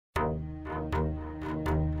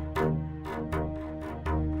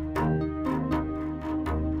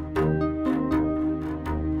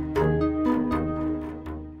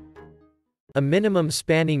A minimum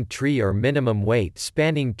spanning tree or minimum weight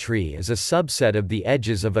spanning tree is a subset of the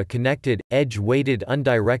edges of a connected, edge-weighted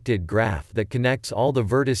undirected graph that connects all the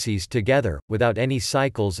vertices together, without any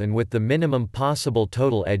cycles and with the minimum possible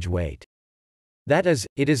total edge weight. That is,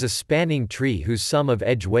 it is a spanning tree whose sum of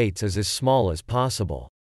edge weights is as small as possible.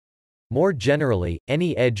 More generally,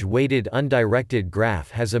 any edge-weighted undirected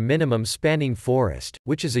graph has a minimum spanning forest,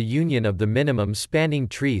 which is a union of the minimum spanning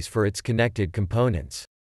trees for its connected components.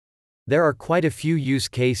 There are quite a few use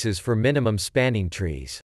cases for minimum spanning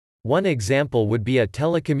trees. One example would be a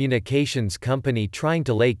telecommunications company trying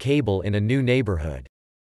to lay cable in a new neighborhood.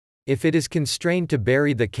 If it is constrained to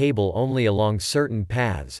bury the cable only along certain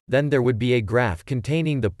paths, then there would be a graph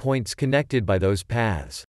containing the points connected by those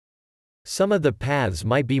paths. Some of the paths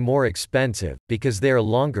might be more expensive, because they are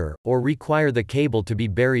longer, or require the cable to be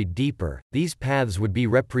buried deeper. These paths would be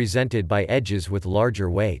represented by edges with larger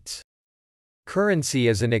weights. Currency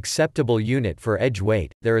is an acceptable unit for edge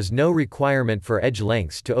weight. There is no requirement for edge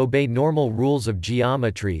lengths to obey normal rules of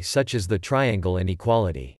geometry such as the triangle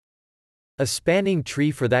inequality. A spanning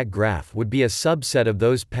tree for that graph would be a subset of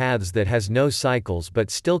those paths that has no cycles but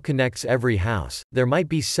still connects every house. There might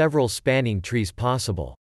be several spanning trees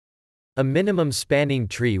possible. A minimum spanning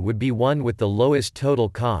tree would be one with the lowest total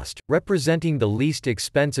cost, representing the least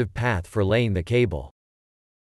expensive path for laying the cable.